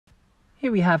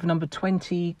Here we have number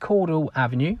 20 Caudle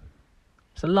Avenue.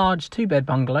 It's a large 2-bed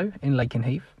bungalow in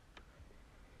Lakenheath.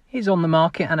 It's on the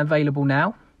market and available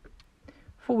now.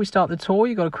 Before we start the tour,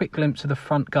 you got a quick glimpse of the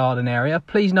front garden area.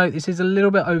 Please note this is a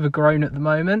little bit overgrown at the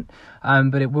moment,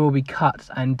 but it will be cut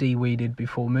and de-weeded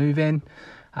before moving.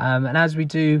 And as we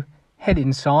do head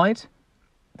inside,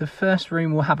 the first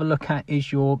room we'll have a look at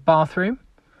is your bathroom,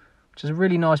 which has a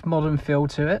really nice modern feel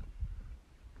to it.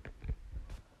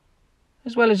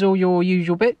 As well as all your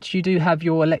usual bits, you do have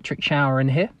your electric shower in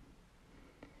here,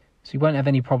 so you won't have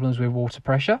any problems with water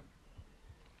pressure.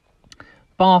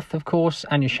 Bath, of course,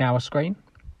 and your shower screen.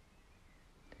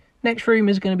 Next room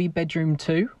is going to be bedroom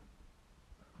 2,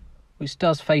 which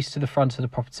does face to the front of the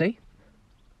property.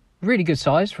 Really good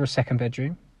size for a second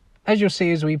bedroom. As you'll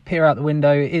see as we peer out the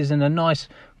window, it is in a nice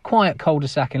quiet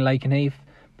cul-de-sac in Lakenheath,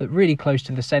 but really close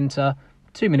to the centre,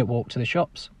 2-minute walk to the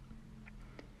shops.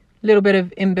 Little bit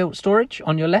of inbuilt storage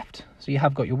on your left, so you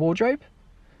have got your wardrobe.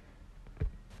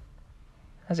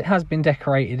 As it has been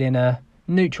decorated in a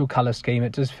neutral colour scheme,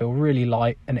 it does feel really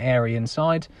light and airy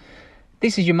inside.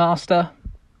 This is your master.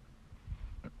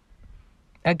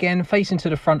 Again, facing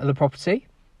to the front of the property.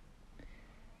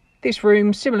 This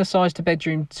room, similar size to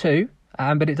bedroom 2,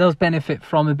 but it does benefit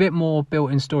from a bit more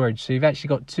built-in storage. So you've actually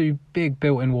got 2 big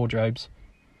built-in wardrobes.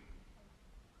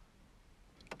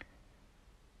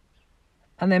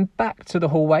 And then back to the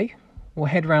hallway. We'll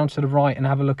head round to the right and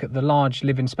have a look at the large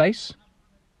living space.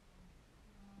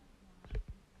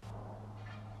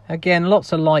 Again,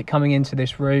 lots of light coming into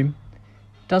this room.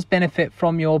 It does benefit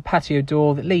from your patio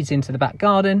door that leads into the back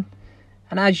garden.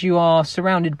 And as you are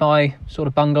surrounded by sort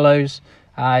of bungalows,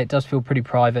 it does feel pretty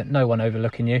private, no one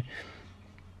overlooking you.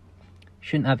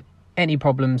 Shouldn't have any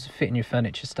problems fitting your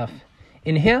furniture stuff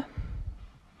in here.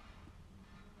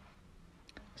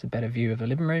 It's a better view of the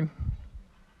living room.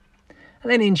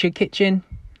 And then into your kitchen,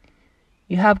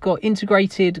 you have got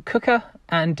integrated cooker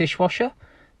and dishwasher.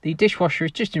 The dishwasher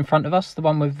is just in front of us, the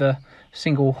one with the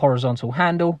single horizontal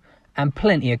handle, and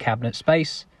plenty of cabinet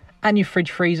space. And your fridge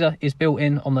freezer is built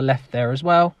in on the left there as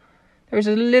well. There is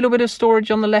a little bit of storage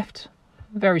on the left,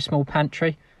 a very small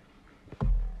pantry.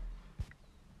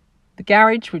 The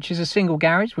garage, which is a single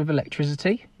garage with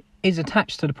electricity, is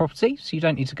attached to the property, so you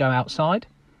don't need to go outside.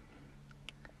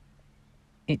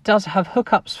 It does have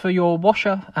hookups for your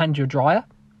washer and your dryer,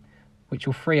 which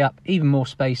will free up even more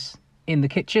space in the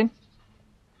kitchen.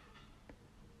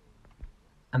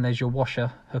 And there's your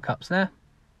washer hookups there.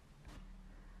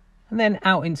 And then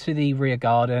out into the rear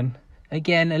garden.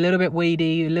 Again, a little bit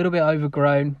weedy, a little bit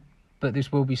overgrown, but this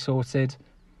will be sorted.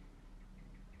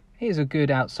 Here's a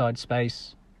good outside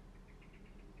space.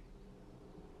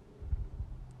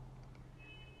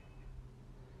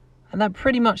 And that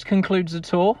pretty much concludes the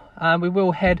tour. We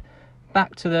will head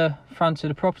back to the front of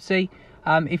the property.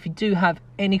 If you do have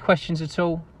any questions at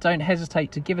all, don't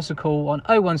hesitate to give us a call on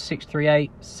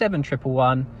 01638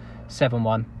 711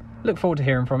 71. Look forward to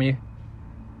hearing from you.